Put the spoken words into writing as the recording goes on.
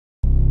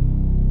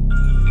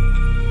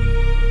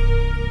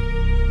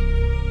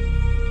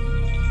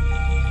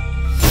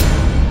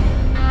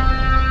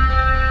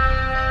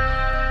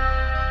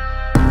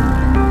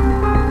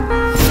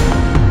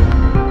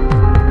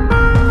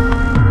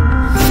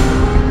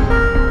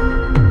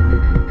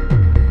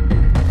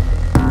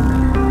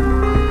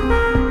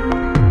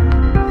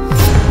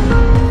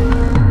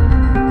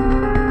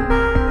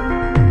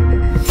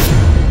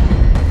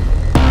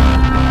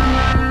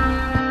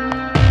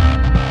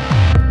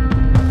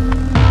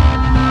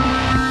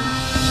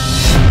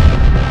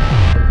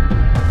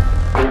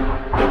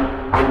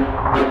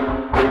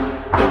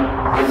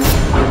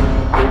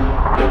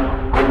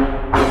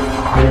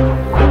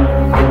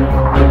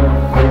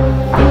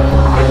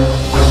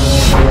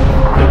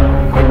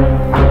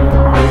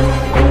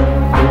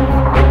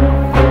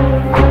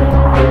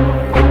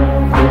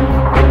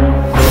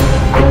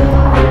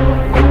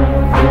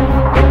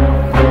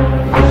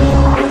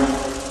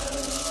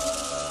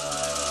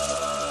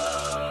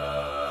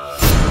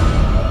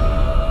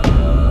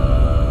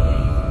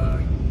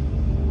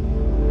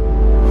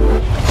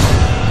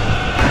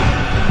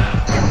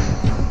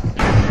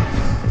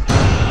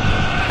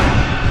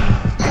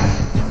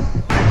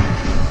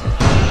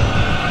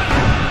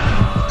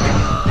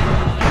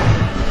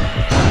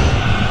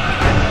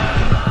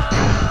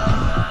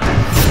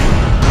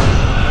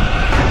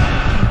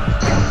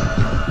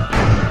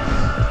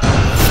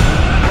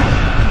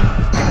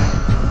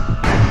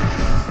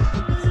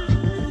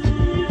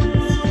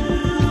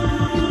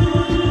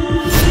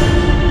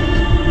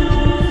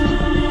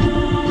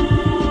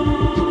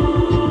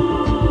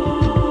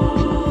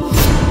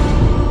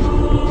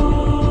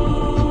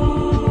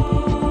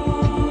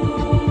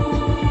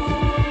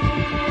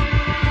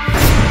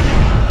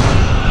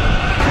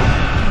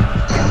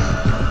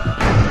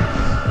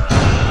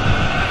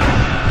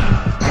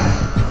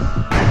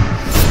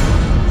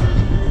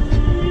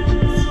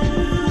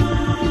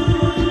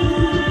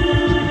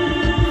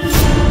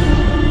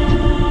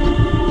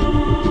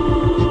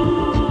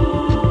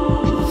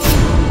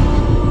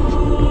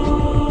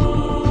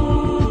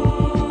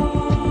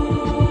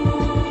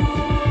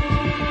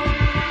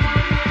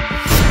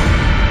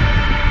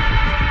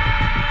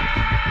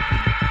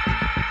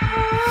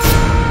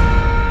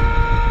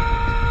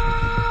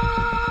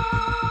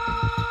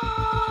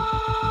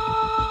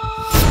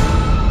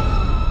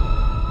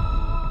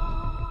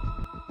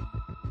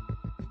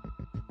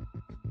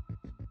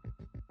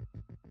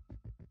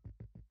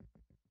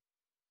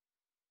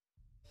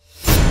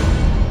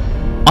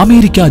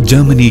America,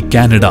 Germany,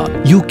 Canada,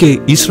 UK,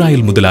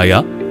 Israel മുതലായ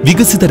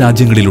വികസിത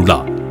രാജ്യങ്ങളിലുള്ള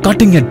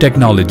cutting edge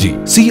technology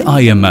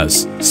C.I.M.S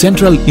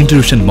central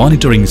intrusion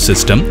monitoring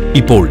system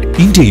ഇപ്പോൾ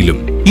ഇന്ത്യയിലും.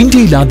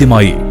 ഇന്ത്യയിൽ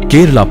ആദ്യമായി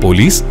കേരള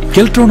പോലീസ്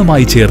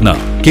കെൽട്രോണുമായി ചേർന്ന്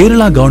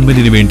കേരള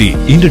ഗവൺമെന്റിന് വേണ്ടി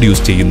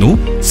ഇൻട്രൊഡ്യൂസ് ചെയ്യുന്നു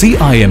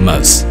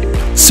C.I.M.S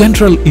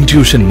central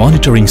intrusion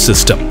monitoring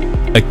system,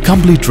 A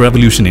complete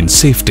revolution in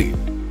safety.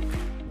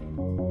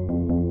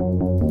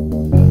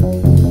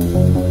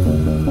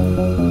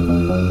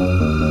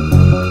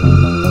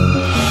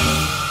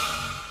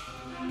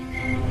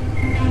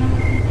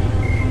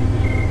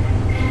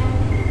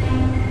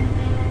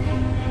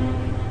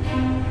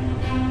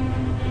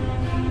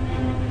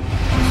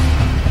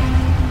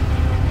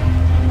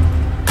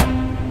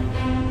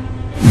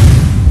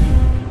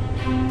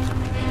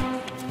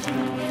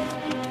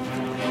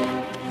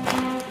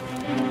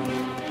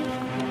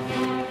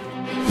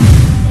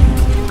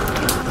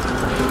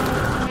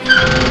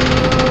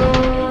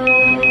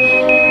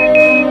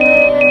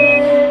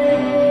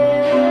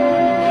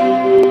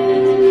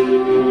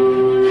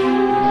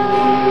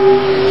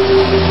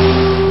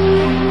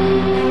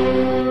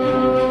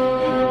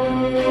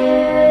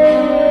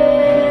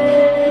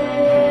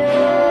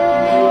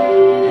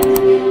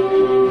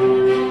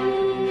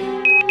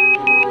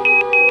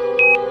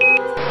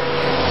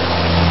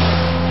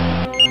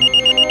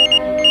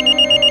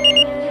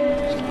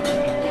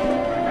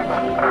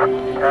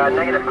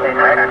 Negative.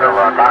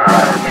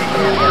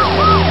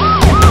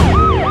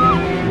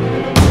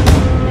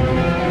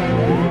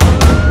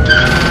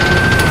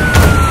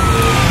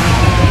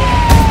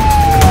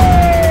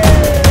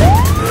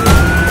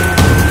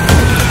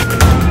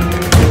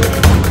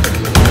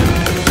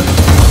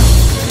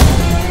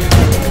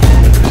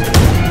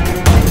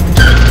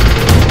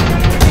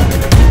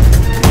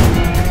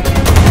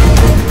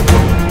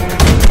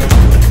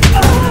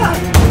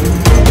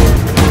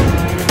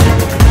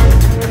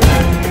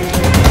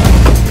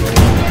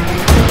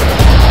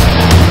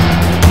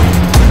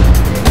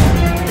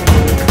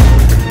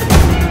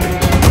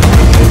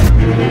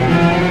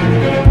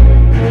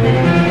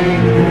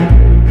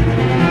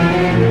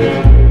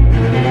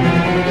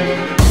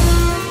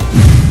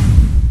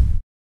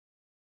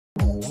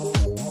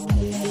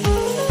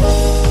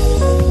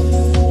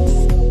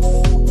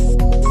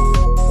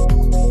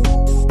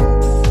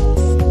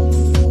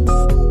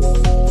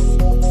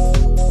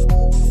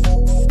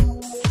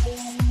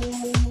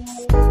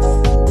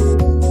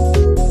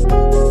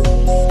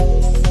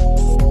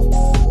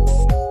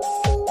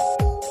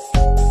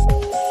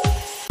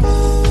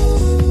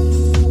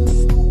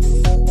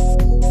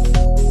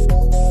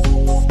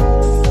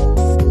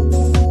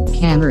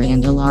 Camera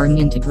and alarm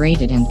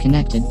integrated and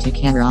connected to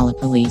Kerala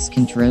Police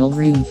Control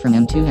Room from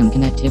M2M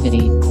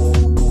connectivity.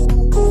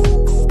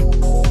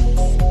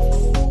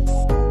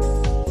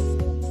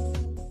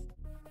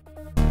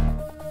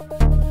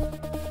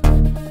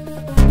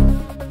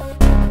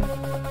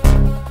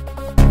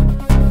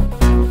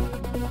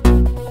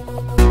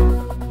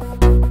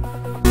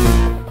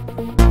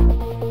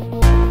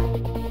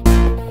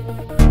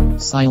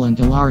 Silent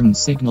alarm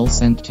signal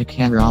sent to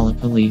Kerala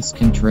Police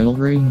Control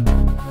Room.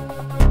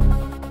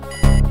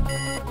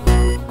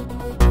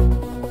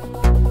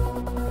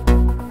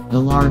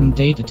 Alarm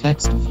data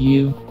text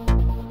view,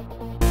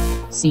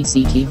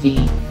 CCTV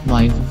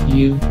live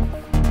view,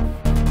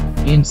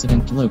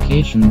 incident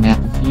location map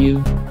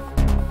view,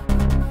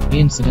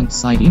 incident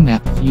site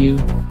map view,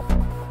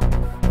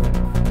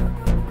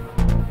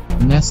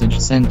 message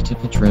sent to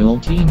patrol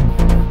team.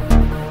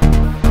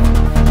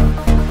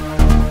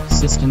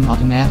 System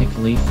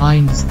automatically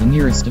finds the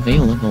nearest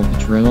available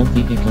patrol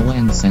vehicle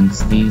and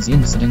sends these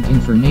incident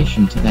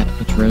information to that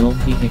patrol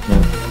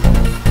vehicle.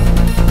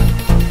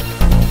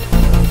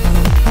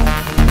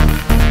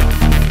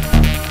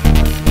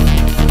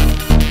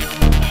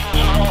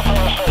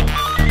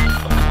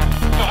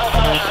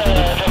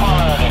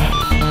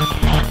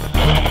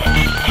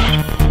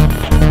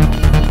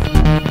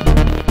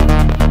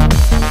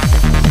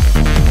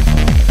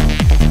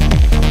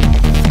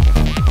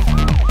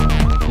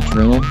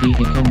 Patrol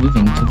vehicle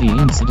moving to the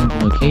incident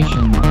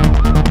location.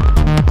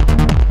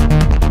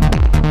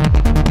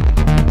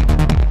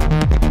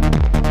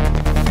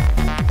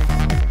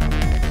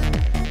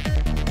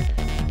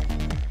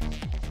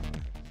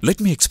 Let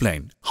me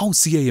explain how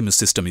C.I.M.S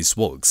system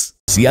works.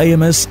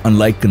 C.I.M.S,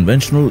 unlike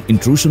conventional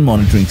intrusion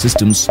monitoring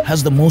systems,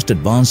 has the most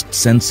advanced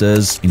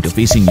sensors,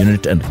 interfacing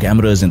unit and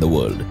cameras in the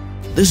world.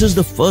 This is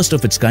the first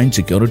of its kind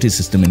security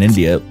system in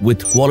India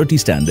with quality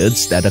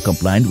standards that are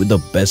compliant with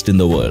the best in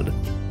the world.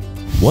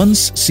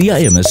 Once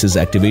C.I.M.S is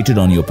activated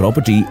on your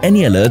property,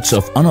 any alerts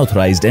of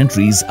unauthorized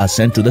entries are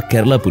sent to the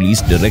Kerala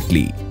police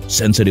directly.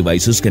 Sensor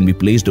devices can be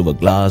placed over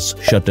glass,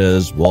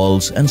 shutters,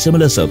 walls and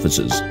similar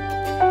surfaces.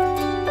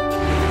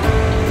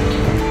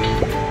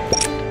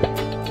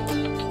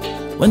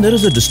 When there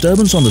is a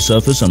disturbance on the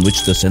surface on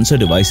which the sensor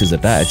device is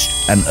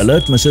attached, an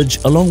alert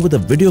message along with a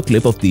video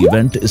clip of the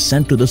event is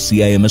sent to the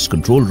C.I.M.S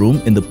control room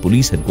in the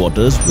police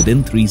headquarters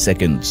within 3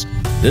 seconds.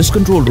 This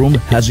control room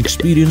has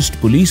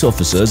experienced police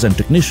officers and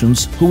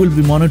technicians who will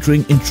be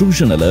monitoring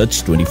intrusion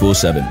alerts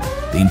 24/7.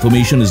 The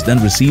information is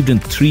then received in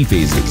 3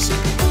 phases.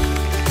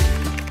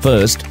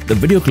 First, the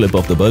video clip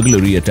of the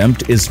burglary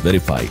attempt is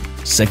verified.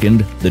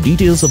 Second, the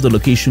details of the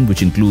location,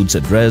 which includes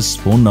address,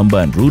 phone number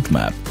and route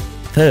map.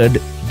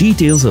 Third,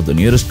 details of the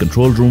nearest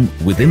control room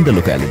within the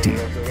locality.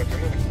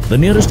 The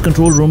nearest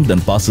control room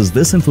then passes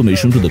this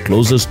information to the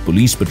closest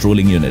police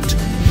patrolling unit.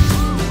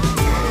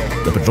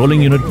 The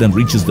patrolling unit then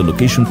reaches the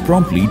location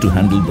promptly to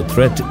handle the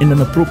threat in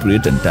an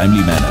appropriate and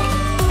timely manner.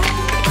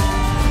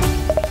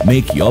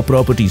 Make your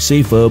property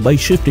safer by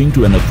shifting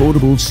to an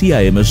affordable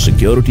C.I.M.S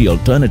security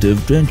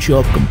alternative to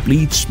ensure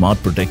complete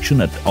smart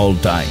protection at all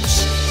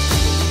times.